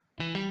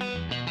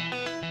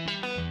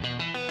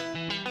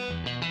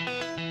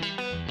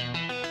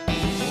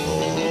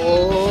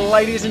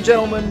ladies and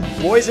gentlemen,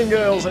 boys and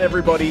girls, and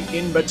everybody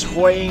in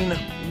between.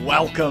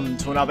 Welcome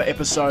to another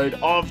episode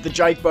of the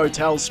Jake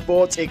Botel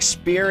Sports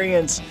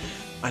Experience.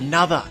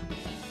 Another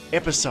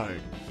episode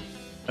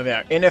of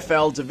our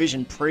NFL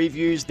division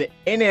previews, the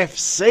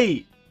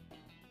NFC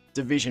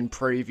division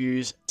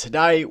previews.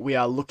 Today we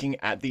are looking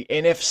at the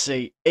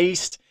NFC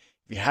East.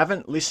 If you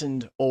haven't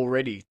listened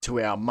already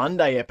to our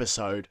Monday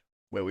episode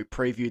where we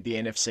previewed the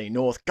NFC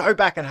North, go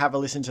back and have a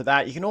listen to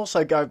that. You can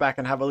also go back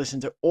and have a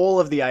listen to all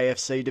of the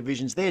AFC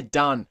divisions. They're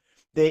done.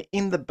 They're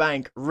in the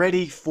bank,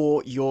 ready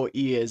for your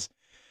ears.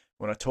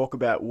 When I talk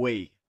about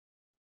we,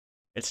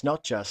 it's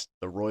not just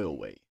the royal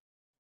we.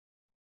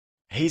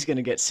 He's going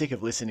to get sick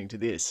of listening to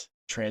this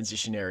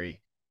transitionary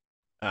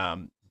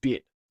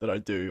bit that I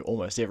do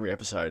almost every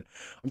episode.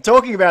 I'm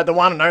talking about the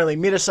one and only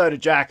Minnesota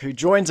Jack, who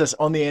joins us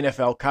on the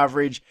NFL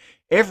coverage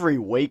every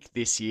week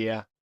this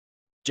year.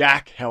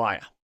 Jack, how are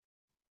you?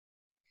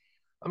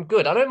 I'm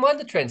good. I don't mind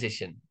the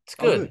transition. It's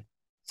good. Good.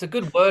 It's a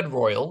good word,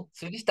 Royal.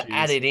 So just to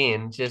add Jeez. it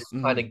in, just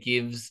kind of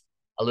gives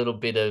a little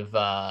bit of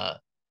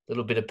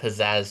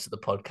pizzazz to the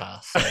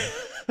podcast.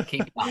 So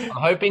keep it up. I'm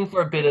hoping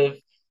for a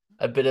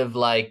bit of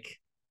like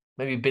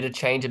maybe a bit of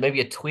change and maybe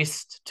a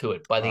twist to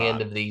it by the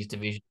end of these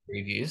division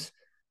previews.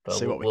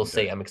 But we'll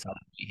see. I'm excited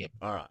to be here.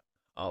 All right.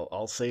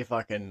 I'll see if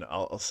I can.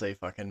 I'll see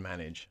if I can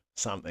manage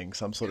something,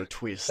 some sort of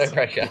twist. No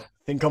pressure.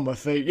 Think on my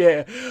feet.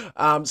 Yeah.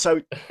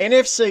 So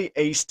NFC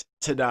East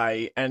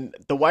today, and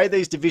the way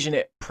these division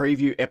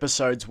preview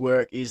episodes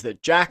work is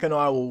that Jack and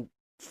I will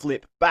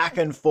flip back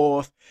and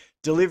forth,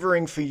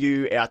 delivering for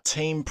you our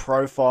team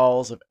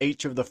profiles of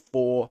each of the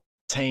four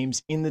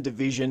teams in the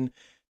division.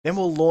 Then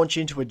we'll launch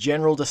into a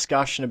general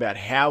discussion about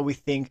how we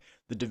think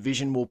the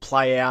division will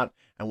play out,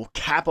 and we'll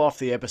cap off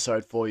the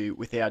episode for you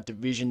with our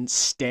division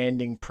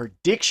standing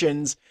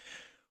predictions.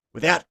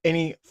 Without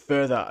any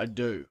further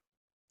ado,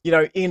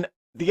 in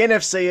the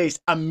NFC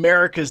East,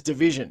 America's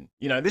division,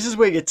 this is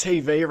where your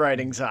TV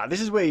ratings are.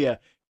 This is where you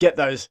get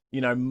those,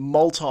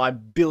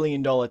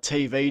 multi-billion-dollar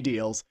TV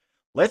deals.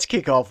 Let's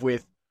kick off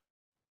with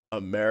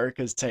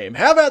America's team.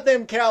 How about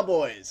them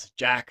Cowboys,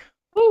 Jack?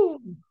 Woo.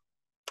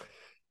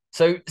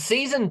 So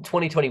season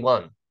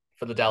 2021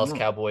 for the Dallas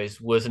Cowboys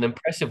was an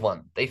impressive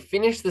one. They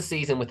finished the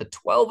season with a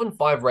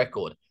 12-5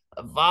 record,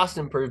 a vast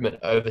improvement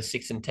over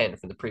 6-10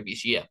 from the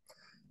previous year,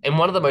 and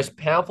one of the most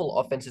powerful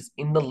offenses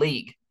in the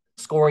league,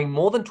 scoring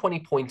more than 20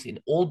 points in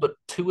all but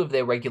 2 of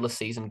their regular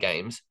season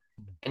games,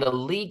 and a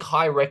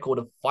league-high record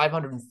of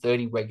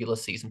 530 regular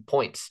season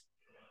points.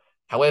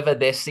 However,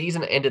 their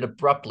season ended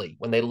abruptly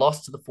when they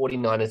lost to the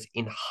 49ers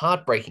in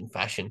heartbreaking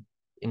fashion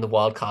in the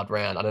wildcard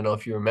round. I don't know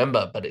if you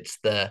remember, but it's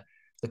the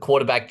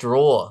quarterback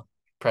draw.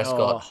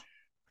 Prescott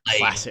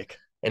classic.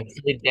 And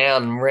slid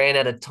down and ran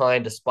out of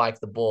time to spike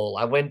the ball.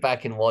 I went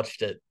back and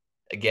watched it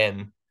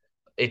again.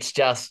 It's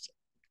just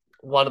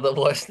one of the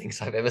worst things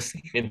I've ever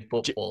seen in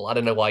football. I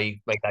don't know why you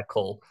make that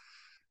call.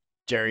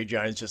 Jerry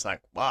Jones just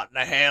like, what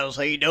the hell's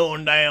he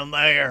doing down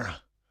there?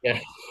 Yeah.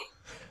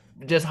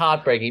 Just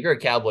heartbreaking. If you're a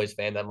Cowboys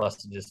fan, that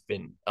must have just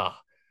been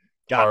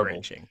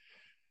gut-wrenching.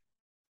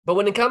 But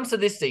when it comes to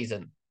this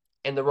season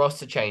and the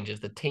roster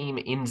changes, the team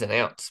ins and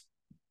outs,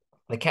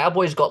 the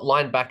Cowboys got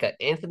linebacker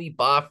Anthony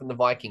Barr from the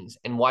Vikings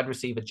and wide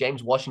receiver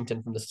James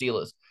Washington from the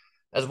Steelers,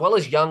 as well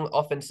as young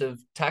offensive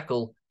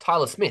tackle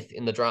Tyler Smith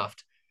in the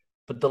draft.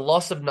 But the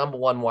loss of number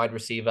 1 wide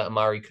receiver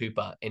Amari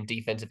Cooper and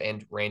defensive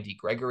end Randy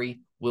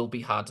Gregory will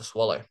be hard to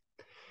swallow.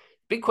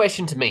 Big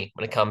question to me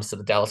when it comes to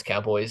the Dallas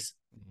Cowboys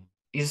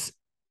is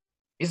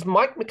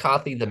Mike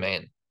McCarthy the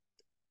man?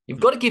 You've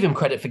got to give him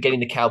credit for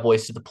getting the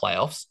Cowboys to the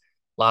playoffs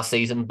last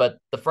season, but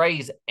the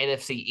phrase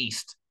NFC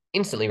East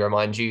instantly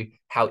reminds you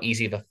how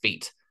easy of a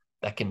feat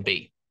that can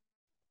be.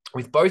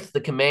 With both the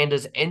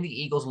Commanders and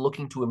the Eagles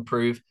looking to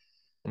improve,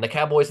 and the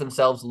Cowboys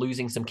themselves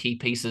losing some key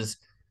pieces,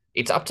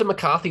 it's up to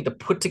McCarthy to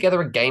put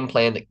together a game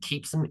plan that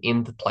keeps them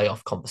in the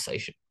playoff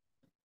conversation.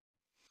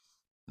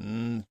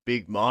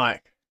 Big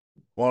Mike.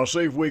 Want to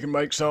see if we can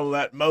make some of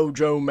that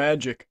mojo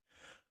magic.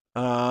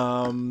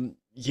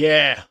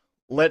 Yeah,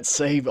 let's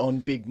see on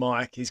Big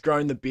Mike. He's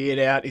grown the beard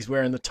out. He's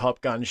wearing the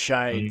Top Gun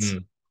shades.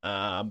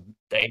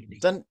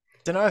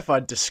 Don't know if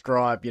I'd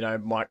describe,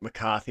 Mike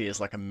McCarthy as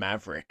like a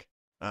maverick.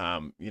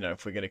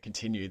 If we're going to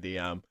continue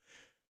the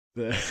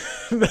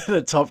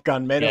the Top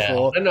Gun metaphor.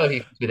 Yeah, I don't know if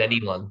he's with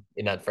anyone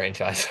in that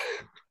franchise.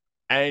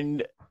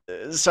 And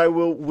so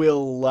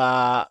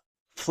we'll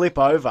flip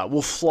over.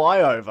 We'll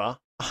fly over.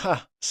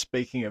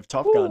 Speaking of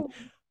Top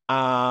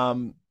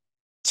Gun,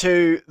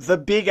 to the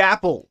Big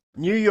Apple,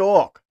 New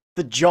York,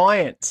 the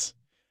Giants.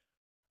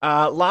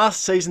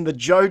 Last season, the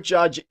Joe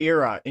Judge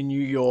era in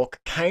New York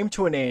came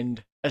to an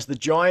end as the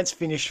Giants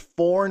finished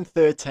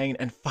 4-13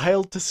 and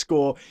failed to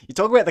score. You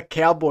talk about the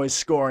Cowboys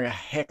scoring a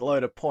heck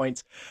load of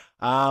points.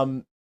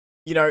 The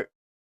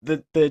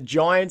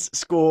Giants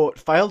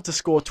failed to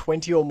score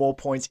 20 or more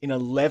points in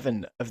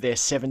 11 of their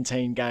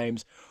 17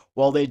 games,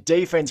 while their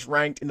defense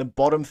ranked in the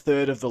bottom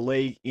third of the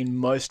league in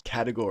most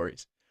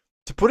categories.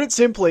 To put it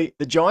simply,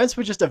 the Giants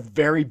were just a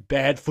very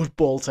bad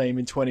football team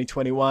in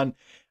 2021,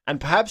 And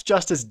perhaps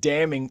just as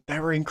damning, they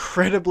were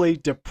incredibly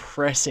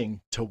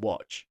depressing to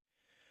watch.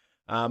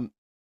 In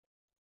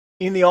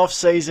the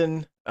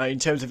off-season, in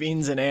terms of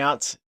ins and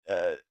outs,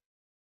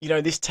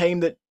 this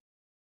team that,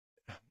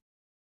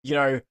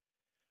 a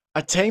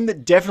team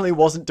that definitely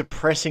wasn't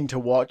depressing to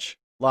watch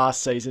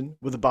last season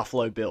were the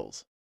Buffalo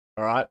Bills,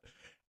 all right?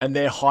 And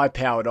their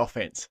high-powered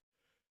offense.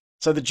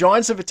 So the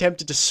Giants have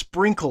attempted to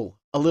sprinkle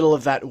a little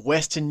of that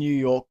Western New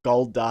York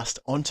gold dust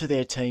onto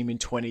their team in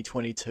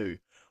 2022,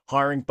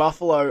 hiring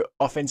Buffalo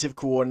offensive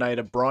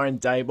coordinator Brian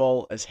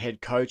Daboll as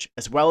head coach,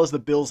 as well as the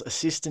Bills'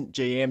 assistant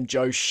GM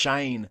Joe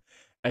Shane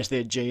as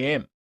their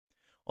GM.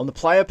 On the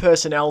player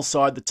personnel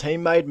side, the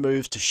team made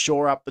moves to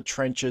shore up the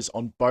trenches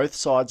on both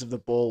sides of the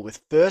ball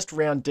with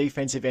first-round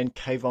defensive end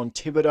Kayvon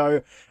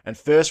Thibodeau and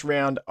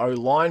first-round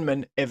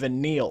O-lineman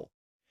Evan Neal.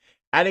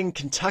 Adding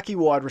Kentucky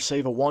wide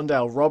receiver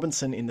Wan'Dale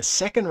Robinson in the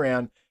second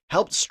round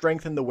helped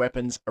strengthen the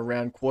weapons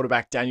around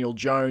quarterback Daniel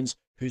Jones,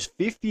 whose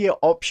fifth-year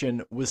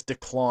option was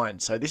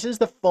declined. So this is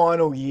the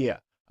final year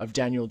of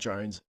Daniel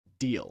Jones'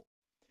 deal.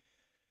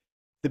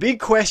 The big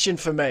question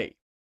for me,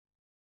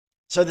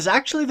 so there's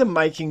actually the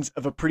makings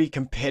of a pretty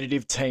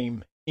competitive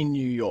team in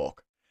New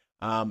York.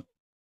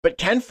 But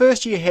can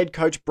first-year head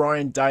coach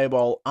Brian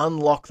Daboll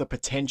unlock the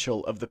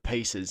potential of the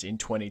pieces in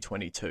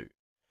 2022?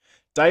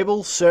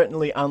 Daboll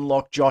certainly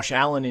unlocked Josh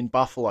Allen in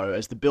Buffalo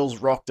as the Bills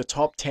rocked a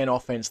top 10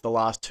 offense the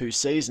last two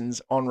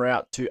seasons en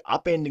route to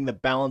upending the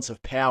balance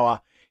of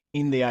power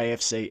in the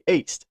AFC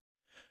East.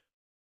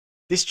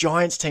 This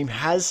Giants team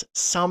has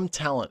some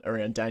talent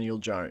around Daniel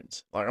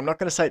Jones. I'm not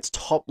going to say it's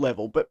top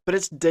level, but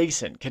it's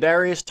decent.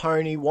 Kadarius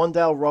Toney,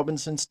 Wan'Dale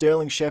Robinson,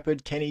 Sterling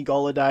Shepard, Kenny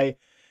Golladay,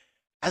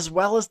 as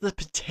well as the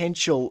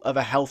potential of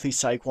a healthy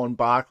Saquon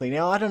Barkley.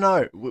 Now, I don't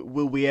know,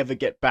 will we ever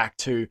get back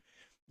to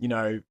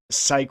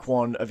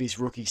Saquon of his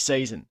rookie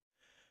season?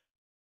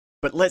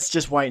 But let's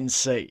just wait and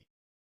see.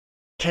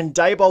 Can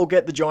Daboll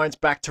get the Giants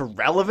back to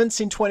relevance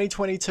in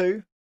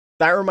 2022?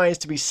 That remains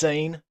to be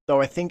seen,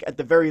 though I think at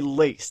the very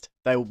least,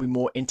 they will be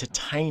more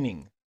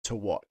entertaining to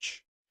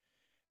watch.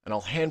 And I'll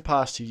hand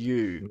pass to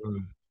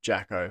you,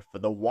 Jacko, for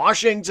the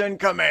Washington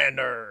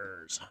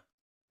Commanders.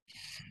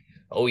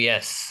 Oh,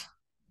 yes.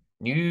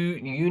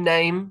 New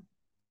name,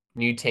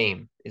 new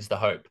team is the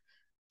hope.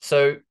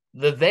 So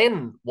the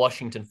then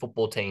Washington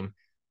football team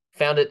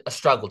found it a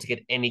struggle to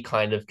get any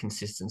kind of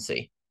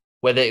consistency,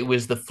 whether it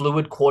was the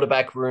fluid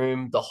quarterback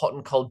room, the hot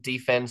and cold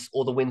defense,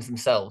 or the wins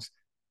themselves.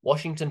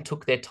 Washington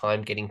took their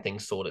time getting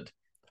things sorted.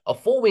 A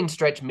 4-win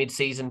stretch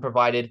mid-season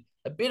provided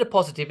a bit of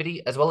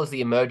positivity, as well as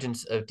the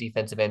emergence of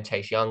defensive end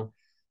Chase Young,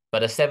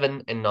 but a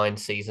 7-9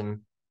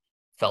 season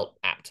felt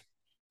apt.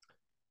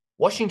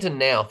 Washington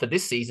now, for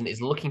this season,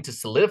 is looking to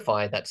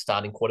solidify that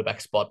starting quarterback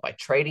spot by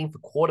trading for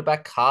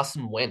quarterback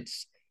Carson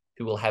Wentz,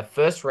 who will have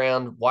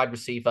first-round wide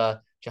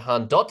receiver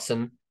Jahan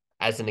Dotson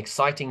as an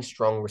exciting,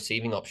 strong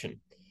receiving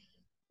option.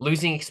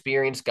 Losing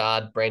experienced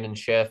guard Brandon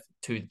Scherf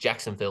to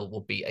Jacksonville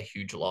will be a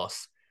huge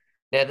loss.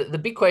 Now, the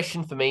big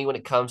question for me when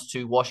it comes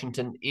to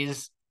Washington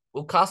is,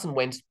 will Carson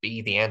Wentz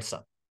be the answer?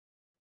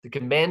 The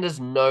Commanders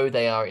know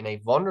they are in a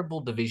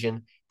vulnerable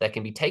division that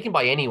can be taken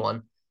by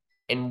anyone,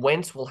 and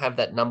Wentz will have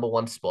that number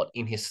one spot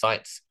in his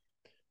sights.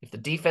 If the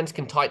defense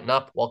can tighten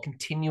up while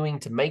continuing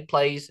to make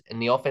plays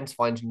and the offense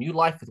finds new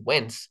life with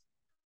Wentz,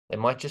 they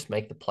might just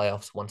make the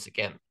playoffs once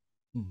again,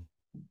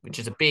 which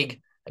is a big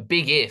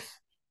if.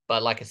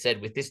 But like I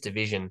said, with this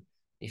division,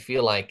 you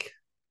feel like,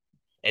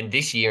 and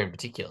this year in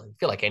particular, you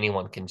feel like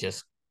anyone can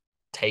just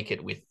take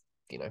it with,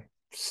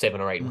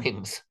 7 or 8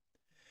 wins.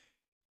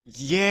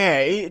 Yeah,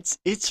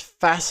 it's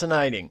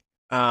fascinating.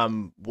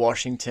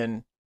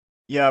 Washington.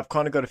 Yeah, I've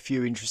kind of got a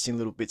few interesting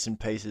little bits and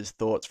pieces,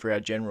 thoughts for our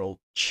general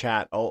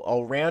chat.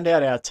 I'll round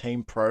out our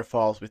team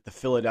profiles with the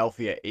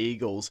Philadelphia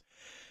Eagles.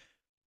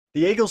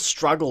 The Eagles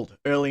struggled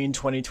early in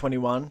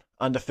 2021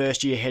 under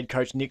first-year head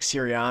coach Nick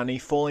Sirianni,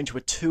 falling to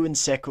a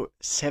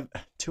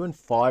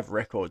 2-5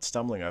 record,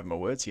 stumbling over my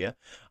words here,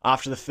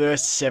 after the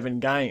first 7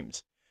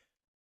 games.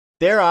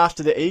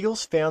 Thereafter, the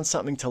Eagles found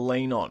something to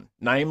lean on,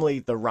 namely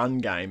the run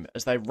game,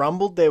 as they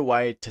rumbled their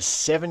way to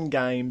 7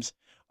 games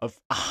of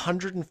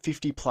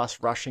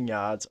 150-plus rushing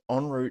yards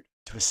en route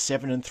to a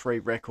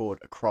 7-3 record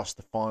across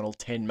the final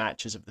 10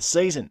 matches of the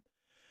season.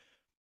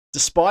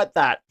 Despite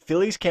that,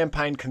 Philly's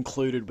campaign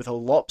concluded with a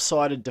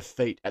lopsided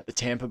defeat at the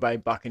Tampa Bay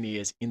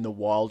Buccaneers in the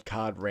wild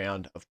card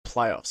round of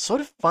playoffs.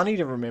 Sort of funny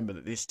to remember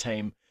that this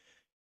team,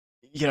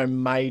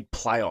 made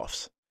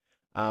playoffs.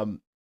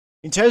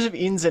 In terms of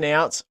ins and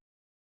outs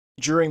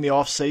during the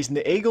offseason,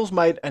 the Eagles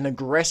made an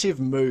aggressive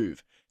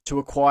move to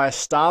acquire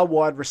star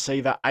wide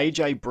receiver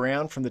A.J.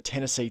 Brown from the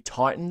Tennessee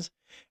Titans,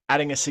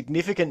 adding a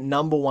significant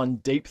number one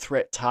deep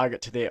threat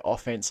target to their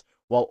offense,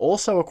 while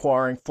also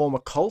acquiring former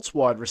Colts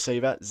wide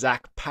receiver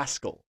Zach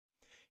Pascal.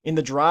 In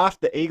the draft,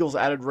 the Eagles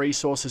added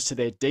resources to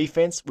their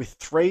defense with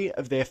 3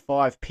 of their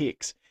 5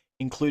 picks,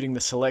 including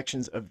the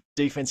selections of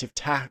defensive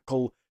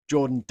tackle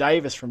Jordan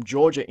Davis from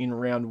Georgia in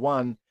round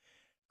 1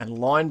 and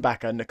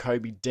linebacker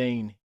Nakobe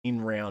Dean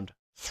in round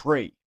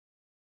 3.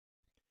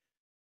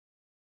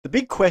 The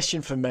big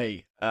question for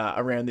me,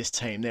 around this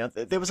team. Now,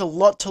 there was a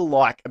lot to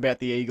like about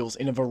the Eagles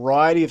in a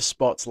variety of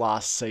spots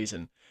last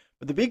season.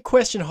 But the big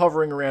question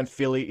hovering around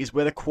Philly is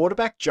whether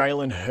quarterback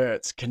Jalen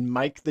Hurts can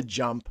make the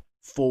jump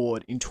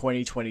forward in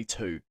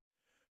 2022.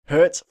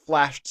 Hurts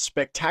flashed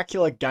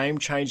spectacular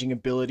game-changing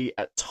ability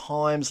at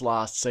times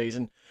last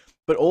season,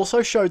 but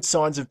also showed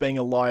signs of being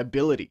a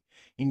liability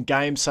in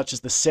games such as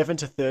the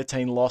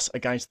 7-13 loss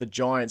against the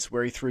Giants,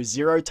 where he threw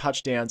 0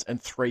 touchdowns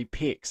and 3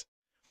 picks.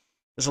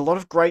 There's a lot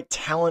of great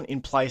talent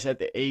in place at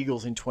the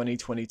Eagles in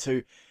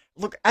 2022.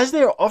 Look, as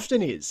there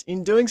often is,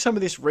 in doing some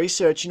of this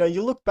research,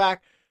 you look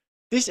back,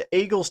 this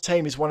Eagles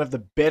team is one of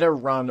the better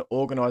run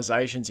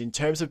organizations in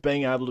terms of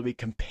being able to be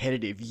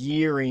competitive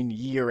year in,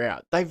 year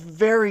out. They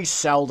very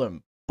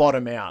seldom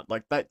bottom out.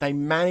 Like they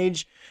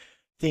manage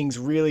things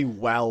really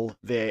well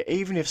there,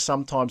 even if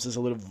sometimes there's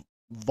a little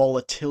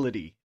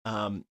volatility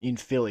in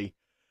Philly.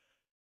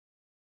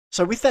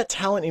 So with that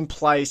talent in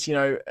place,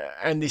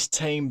 and this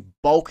team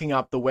bulking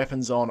up the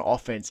weapons on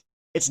offense,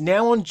 it's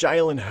now on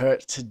Jalen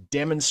Hurts to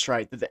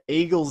demonstrate that the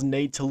Eagles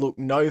need to look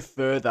no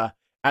further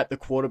at the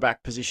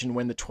quarterback position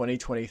when the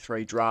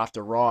 2023 draft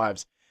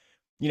arrives.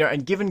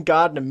 And given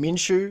Gardner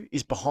Minshew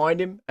is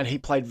behind him and he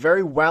played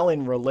very well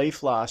in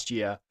relief last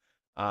year,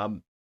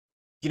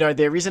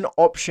 there is an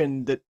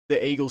option that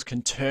the Eagles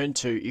can turn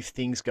to if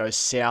things go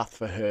south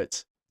for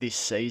Hurts this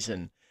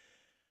season.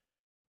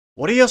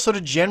 What are your sort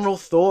of general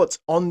thoughts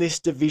on this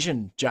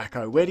division,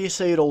 Jacko? Where do you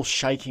see it all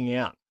shaking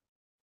out?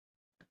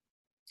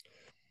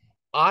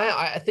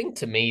 I think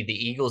to me,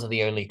 the Eagles are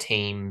the only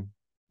team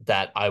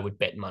that I would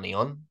bet money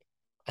on.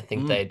 I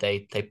think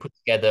they put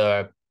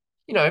together,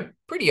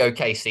 pretty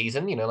okay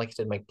season. Like you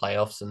said, make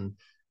playoffs,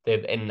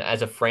 and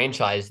as a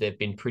franchise, they've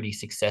been pretty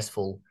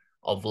successful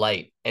of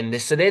late. And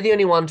so they're the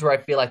only ones where I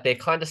feel like they're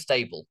kind of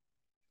stable.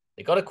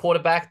 They got a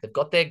quarterback, they've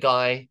got their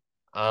guy.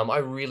 I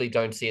really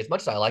don't see, as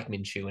much as I like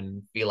Minshew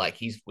and feel like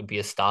he would be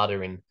a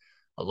starter in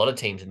a lot of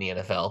teams in the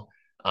NFL.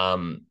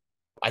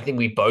 I think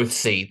we both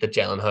see that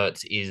Jalen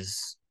Hurts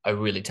is a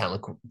really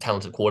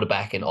talented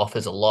quarterback and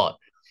offers a lot.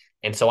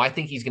 And so I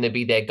think he's going to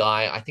be their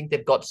guy. I think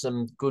they've got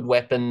some good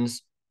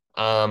weapons.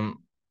 And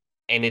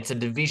it's a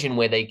division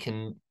where they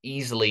can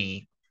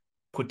easily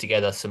put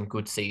together some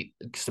good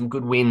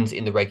wins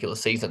in the regular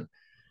season.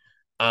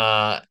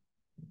 But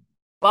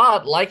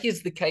like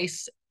is the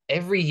case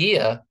every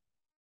year,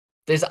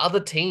 there's other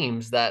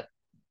teams that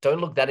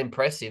don't look that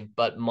impressive,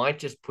 but might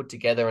just put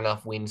together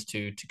enough wins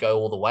to go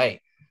all the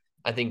way.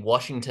 I think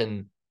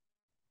Washington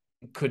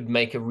could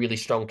make a really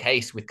strong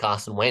case with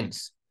Carson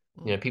Wentz.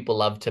 People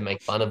love to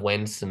make fun of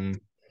Wentz and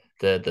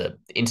the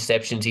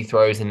interceptions he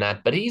throws and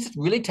that, but he's a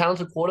really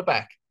talented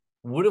quarterback.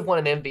 Would have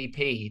won an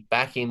MVP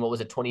back in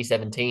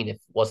 2017 if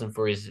it wasn't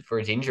for his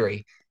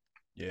injury.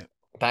 Yeah,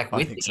 back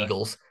with the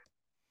Eagles.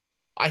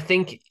 I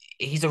think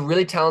he's a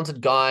really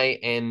talented guy,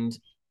 and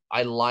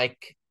I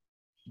like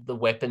the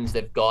weapons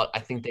they've got. I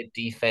think their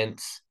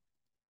defense,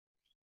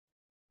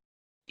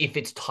 if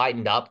it's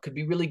tightened up, could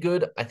be really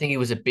good. I think it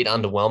was a bit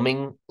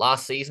underwhelming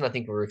last season. I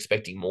think we were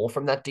expecting more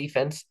from that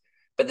defense,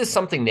 but there's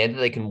something there that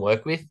they can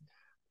work with.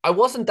 I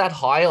wasn't that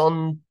high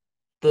on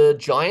the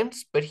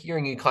Giants, but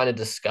hearing you kind of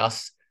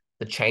discuss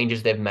the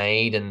changes they've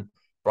made and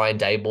Brian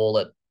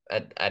Daboll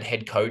at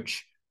head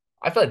coach,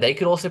 I feel like they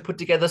could also put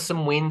together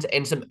some wins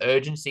and some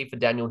urgency for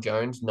Daniel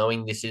Jones,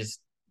 knowing this is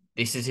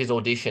his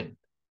audition.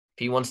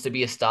 If he wants to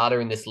be a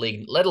starter in this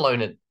league, let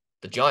alone at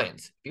the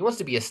Giants, if he wants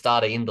to be a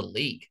starter in the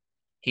league,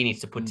 he needs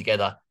to put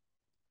together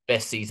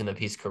best season of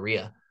his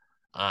career.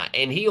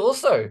 And he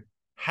also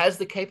has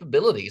the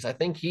capabilities. I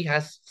think he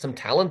has some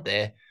talent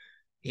there.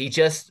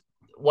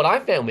 What I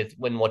found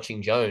when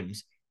watching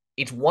Jones,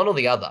 it's one or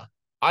the other.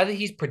 Either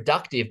he's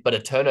productive but a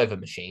turnover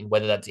machine,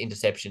 whether that's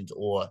interceptions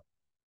or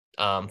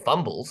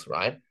fumbles,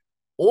 right?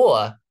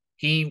 Or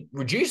he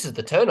reduces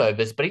the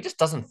turnovers, but he just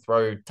doesn't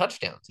throw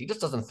touchdowns. He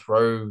just doesn't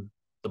throw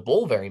the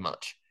ball very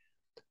much.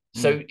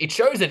 So it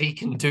shows that he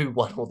can do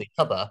one or the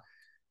other.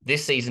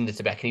 This season, it's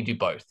about, can he do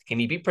both? Can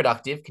he be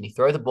productive? Can he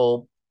throw the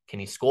ball? Can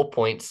he score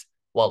points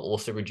while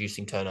also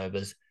reducing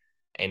turnovers?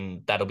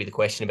 And that'll be the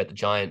question about the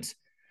Giants.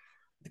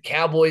 The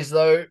Cowboys,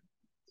 though,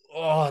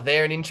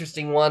 they're an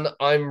interesting one.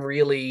 I'm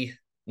really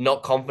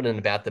not confident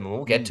about them. And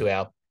we'll get to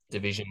our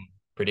division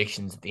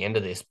predictions at the end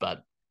of this,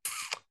 but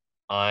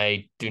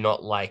I do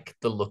not like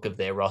the look of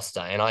their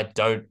roster. And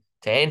to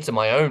answer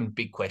my own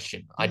big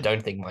question, I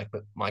don't think Mike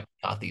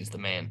McCarthy is the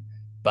man,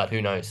 but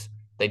who knows?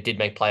 They did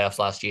make playoffs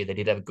last year. They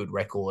did have a good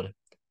record.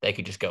 They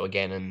could just go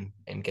again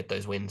and get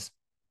those wins.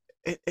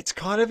 It's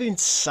kind of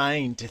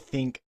insane to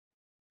think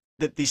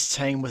that this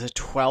team was a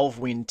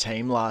 12-win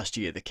team last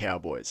year, the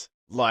Cowboys.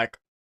 Like,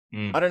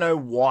 I don't know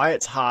why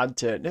it's not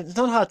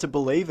hard to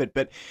believe it,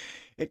 but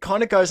it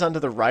kind of goes under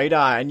the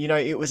radar. And,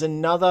 it was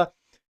another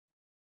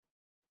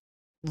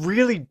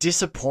really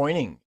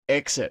disappointing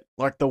exit.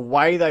 Like, the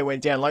way they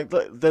went down. Like,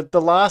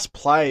 the last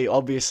play,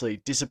 obviously,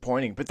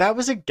 disappointing. But that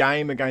was a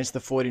game against the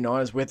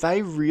 49ers where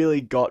they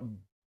really got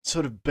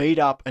sort of beat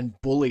up and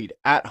bullied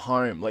at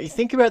home. Like, you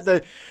think about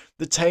the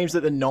teams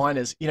that the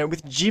Niners,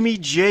 with Jimmy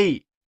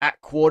G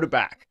at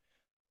quarterback.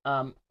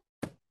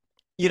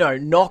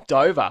 knocked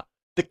over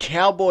the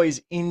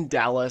Cowboys in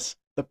Dallas,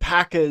 the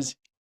Packers,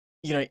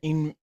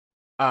 in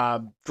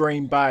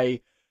Green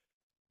Bay.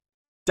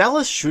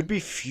 Dallas should be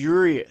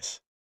furious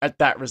at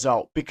that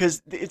result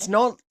because it's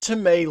not to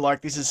me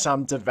like this is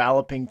some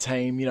developing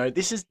team.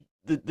 This is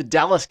the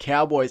Dallas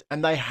Cowboys,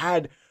 and they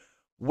had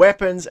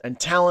weapons and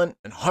talent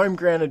and home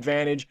ground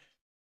advantage,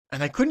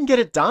 and they couldn't get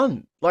it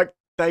done. Like,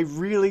 they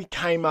really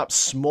came up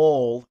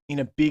small in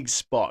a big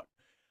spot.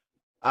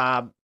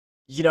 And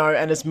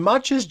as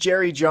much as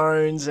Jerry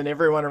Jones and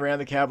everyone around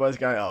the Cowboys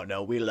go, oh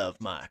no, we love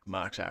Mike.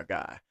 Mike's our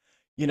guy.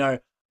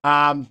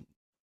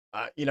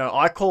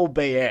 I call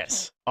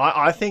BS.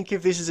 I think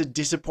if this is a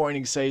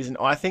disappointing season,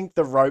 I think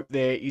the rope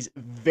there is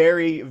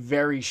very,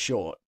 very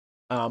short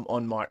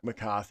on Mike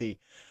McCarthy.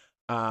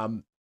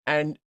 And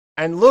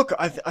look,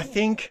 I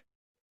think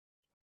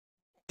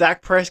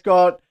Dak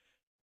Prescott,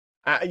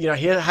 he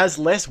has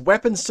less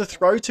weapons to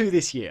throw to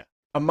this year.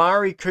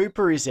 Amari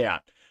Cooper is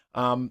out.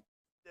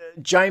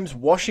 James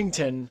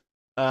Washington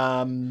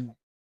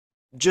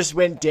just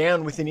went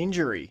down with an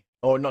injury.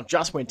 Or not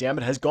just went down,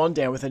 but has gone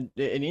down with an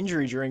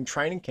injury during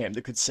training camp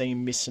that could see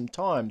him miss some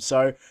time.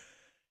 So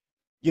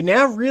you're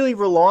now really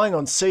relying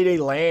on CD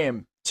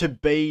Lamb to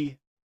be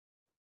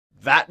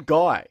that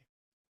guy,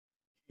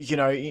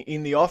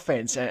 in the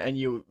offense.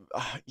 And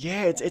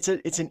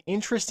it's an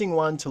interesting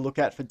one to look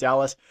at for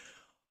Dallas.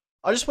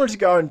 I just wanted to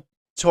go and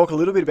talk a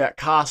little bit about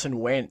Carson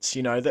Wentz.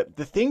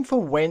 The thing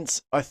for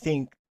Wentz, I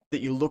think,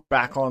 that you look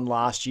back on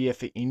last year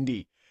for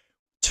Indy,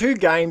 2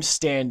 games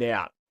stand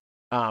out.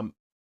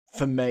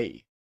 For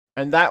me.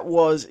 And that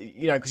was,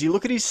 because you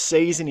look at his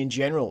season in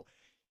general,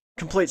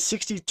 completes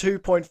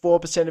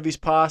 62.4% of his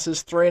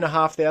passes,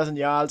 3,500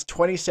 yards,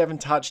 27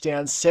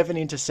 touchdowns, 7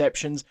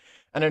 interceptions,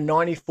 and a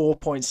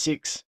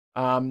 94.6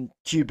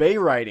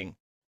 QB rating.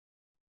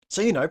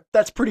 So,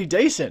 that's pretty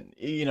decent.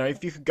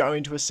 If you could go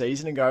into a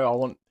season and go, I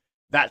want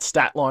that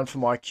stat line for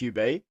my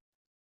QB,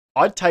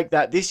 I'd take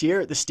that this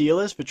year at the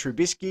Steelers for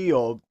Trubisky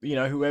or,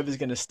 whoever's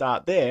going to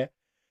start there.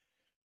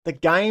 The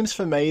games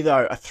for me,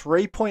 though, a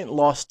 3-point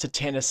loss to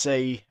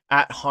Tennessee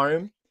at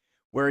home,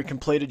 where he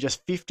completed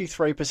just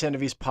 53%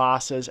 of his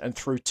passes and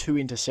threw 2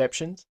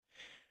 interceptions,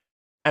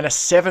 and a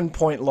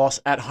 7-point loss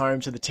at home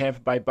to the Tampa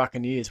Bay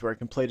Buccaneers, where he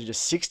completed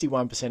just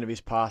 61% of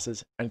his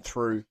passes and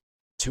threw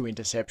 2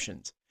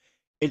 interceptions.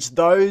 It's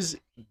those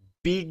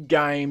big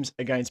games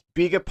against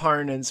big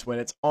opponents when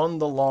it's on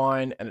the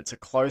line and it's a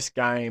close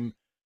game.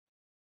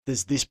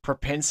 There's this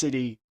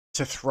propensity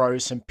to throw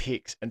some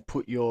picks and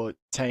put your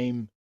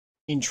team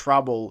in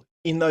trouble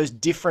in those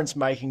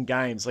difference-making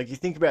games. Like, you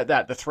think about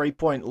that, the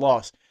 3-point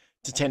loss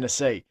to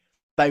Tennessee.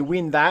 They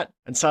win that,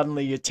 and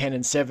suddenly you're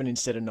 10-7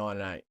 instead of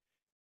 9-8.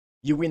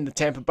 You win the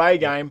Tampa Bay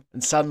game,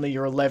 and suddenly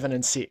you're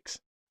 11-6.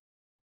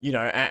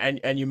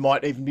 And you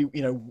might even be,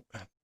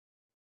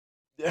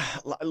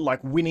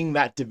 like winning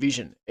that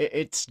division.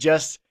 It's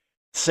just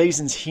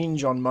seasons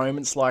hinge on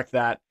moments like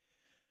that.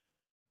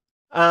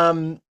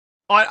 I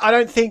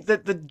don't think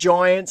that the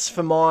Giants,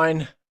 for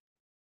mine,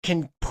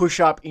 can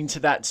push up into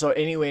that, so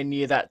anywhere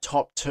near that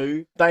top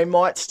 2. They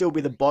might still be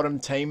the bottom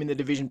team in the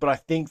division, but I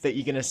think that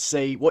you're going to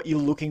see what you're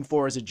looking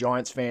for as a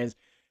Giants fan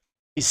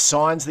is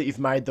signs that you've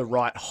made the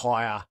right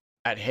hire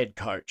at head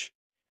coach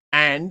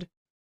and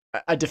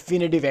a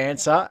definitive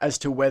answer as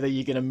to whether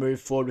you're going to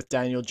move forward with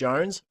Daniel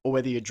Jones or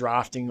whether you're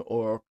drafting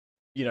or,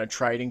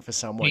 trading for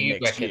someone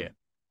next year.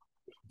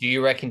 Do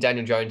you reckon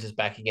Daniel Jones is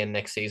back again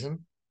next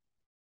season?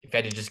 If I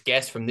had to just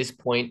guess from this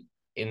point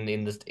in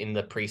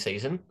the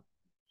preseason,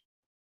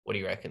 what do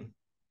you reckon?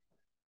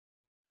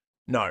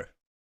 No,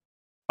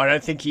 I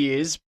don't think he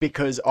is,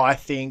 because I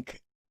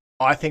think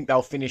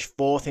they'll finish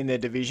 4th in their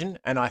division,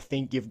 and I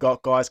think you've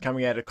got guys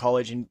coming out of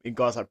college in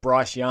guys like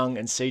Bryce Young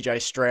and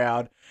CJ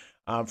Stroud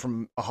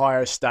from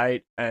Ohio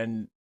State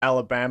and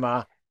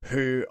Alabama,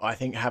 who I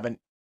think have an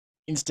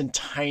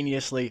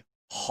instantaneously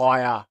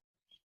higher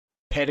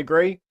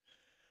pedigree.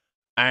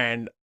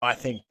 And I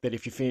think that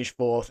if you finish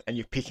 4th and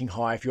you're picking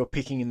high, if you're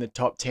picking in the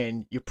top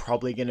 10, you're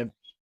probably going to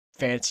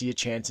fancy your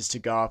chances to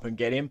go up and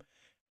get him.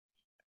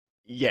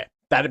 Yeah,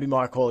 that'd be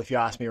my call if you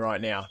ask me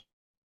right now.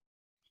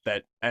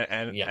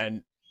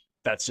 And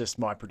that's just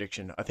my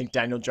prediction. I think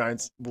Daniel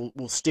Jones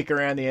will stick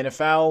around the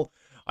NFL.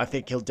 I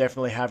think he'll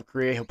definitely have a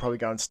career. He'll probably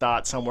go and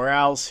start somewhere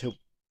else. He'll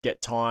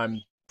get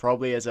time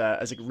probably as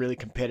a really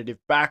competitive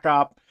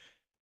backup,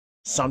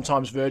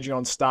 sometimes verging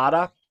on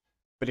starter.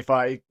 But if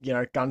I,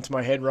 gun to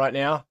my head right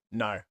now,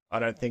 no, I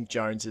don't think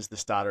Jones is the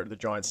starter of the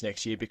Giants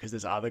next year, because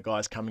there's other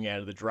guys coming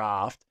out of the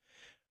draft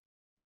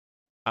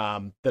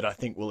that I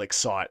think will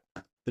excite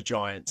the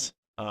Giants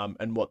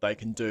and what they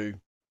can do.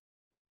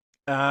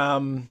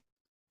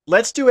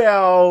 Let's do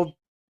our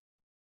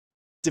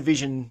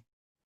division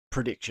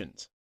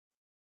predictions.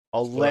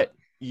 I'll lead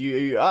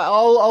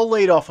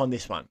off on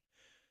this one.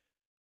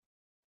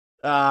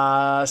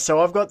 So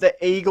I've got the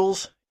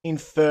Eagles in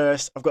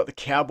first. I've got the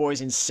Cowboys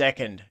in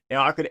second.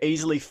 Now, I could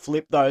easily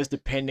flip those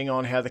depending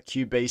on how the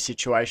QB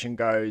situation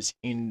goes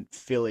in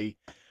Philly.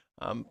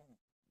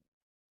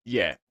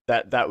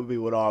 That would be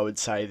what I would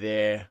say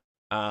there.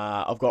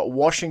 I've got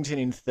Washington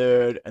in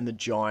third and the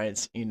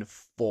Giants in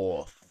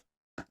fourth.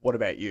 What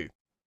about you?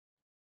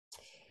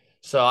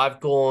 So I've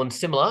gone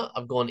similar.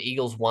 I've gone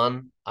Eagles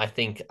 1. I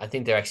think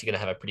they're actually going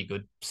to have a pretty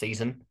good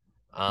season.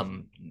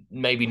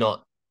 Maybe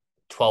not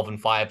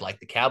 12-5 like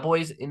the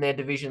Cowboys in their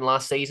division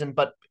last season,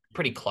 but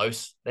pretty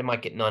close. They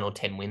might get 9 or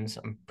 10 wins.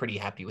 I'm pretty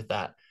happy with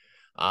that.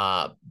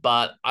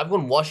 But I've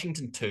gone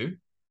Washington 2.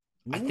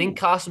 I think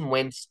Ooh. Carson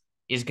Wentz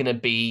is going to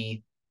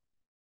be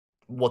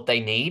what they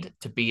need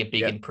to be a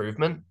big Yep.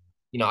 improvement.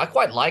 I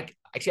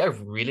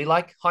really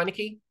like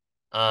Heineke.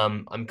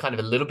 I'm kind of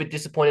a little bit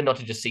disappointed not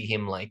to just see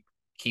him like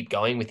keep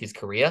going with his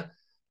career.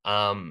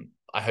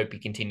 I hope he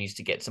continues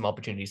to get some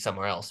opportunities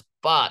somewhere else.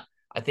 But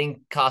I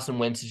think Carson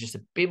Wentz is just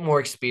a bit more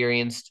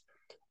experienced,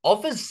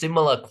 offers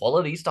similar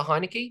qualities to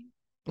Heineke,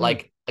 Mm.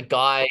 like a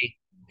guy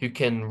who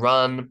can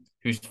run,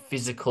 who's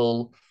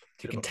physical,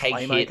 who Bit of can a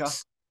take playmaker.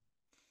 hits.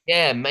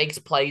 Yeah, makes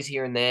plays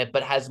here and there,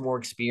 but has more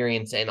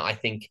experience and I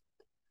think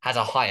has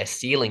a higher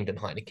ceiling than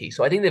Heineke.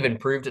 So I think they've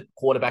improved at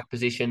quarterback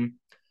position.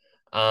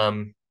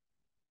 Um,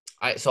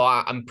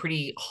 I'm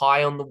pretty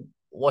high on the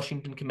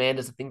Washington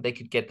Commanders. I think they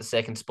could get the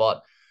second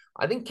spot.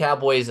 I think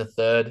Cowboys are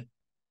third.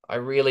 I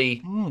really,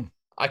 Mm.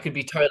 I could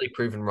be totally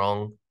proven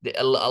wrong.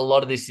 A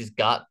lot of this is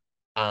gut.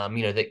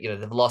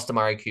 They've lost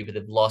Amari Cooper,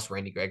 they've lost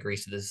Randy Gregory,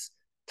 so there's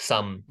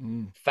some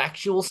Mm.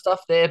 factual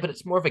stuff there, but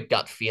it's more of a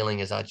gut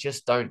feeling. As I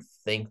just don't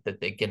think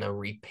that they're gonna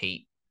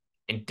repeat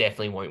and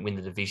definitely won't win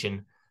the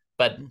division.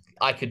 But Mm.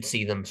 I could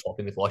see them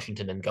swapping with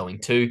Washington and going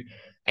 2,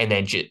 and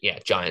then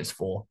Giants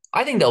 4.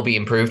 I think they'll be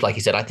improved, like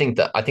you said. I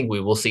think we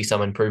will see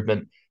some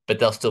improvement, but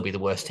they'll still be the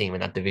worst team in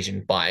that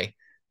division by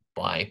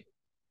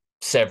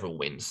several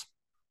wins.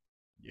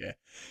 Yeah.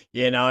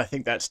 Yeah, no, I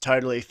think that's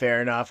totally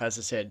fair enough. As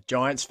I said,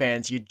 Giants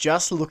fans, you're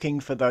just looking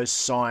for those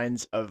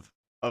signs of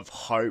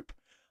hope,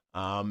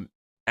 and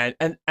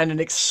an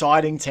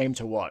exciting team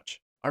to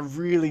watch. I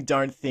really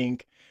don't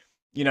think,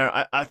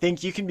 I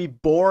think you can be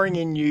boring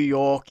in New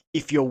York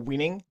if you're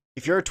winning.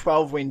 If you're a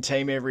 12-win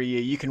team every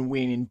year, you can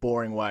win in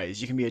boring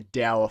ways. You can be a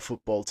dour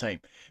football team.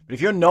 But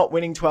if you're not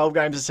winning 12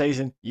 games a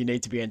season, you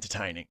need to be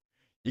entertaining.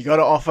 You got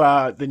to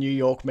offer the New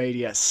York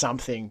media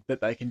something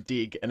that they can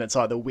dig, and it's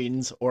either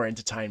wins or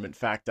entertainment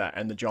factor,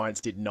 and the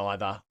Giants did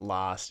neither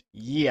last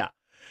year.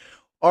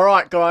 All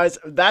right, guys,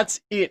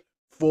 that's it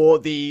for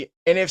the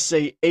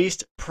NFC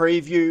East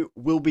preview.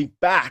 We'll be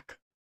back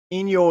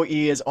in your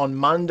ears on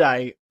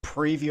Monday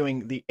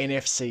previewing the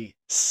NFC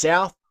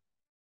South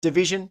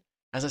division.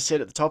 As I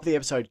said at the top of the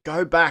episode,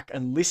 go back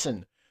and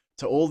listen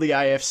to all the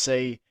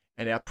AFC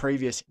and our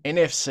previous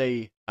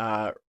NFC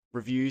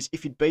reviews.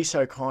 If you'd be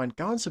so kind,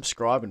 go and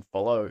subscribe and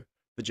follow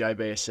the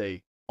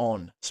JBSE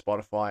on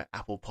Spotify,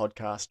 Apple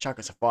Podcasts. Chuck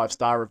us a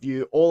 5-star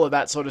review, all of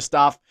that sort of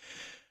stuff.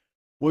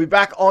 We'll be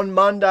back on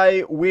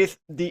Monday with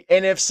the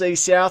NFC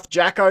South.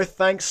 Jacko,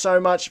 thanks so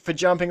much for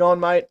jumping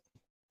on, mate.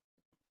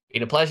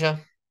 Been a pleasure.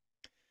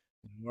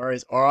 No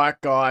worries. All right,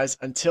 guys.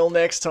 Until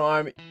next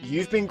time,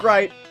 you've been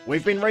great.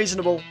 We've been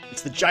reasonable.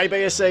 It's the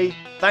JBSE.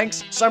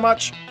 Thanks so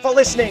much for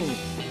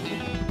listening.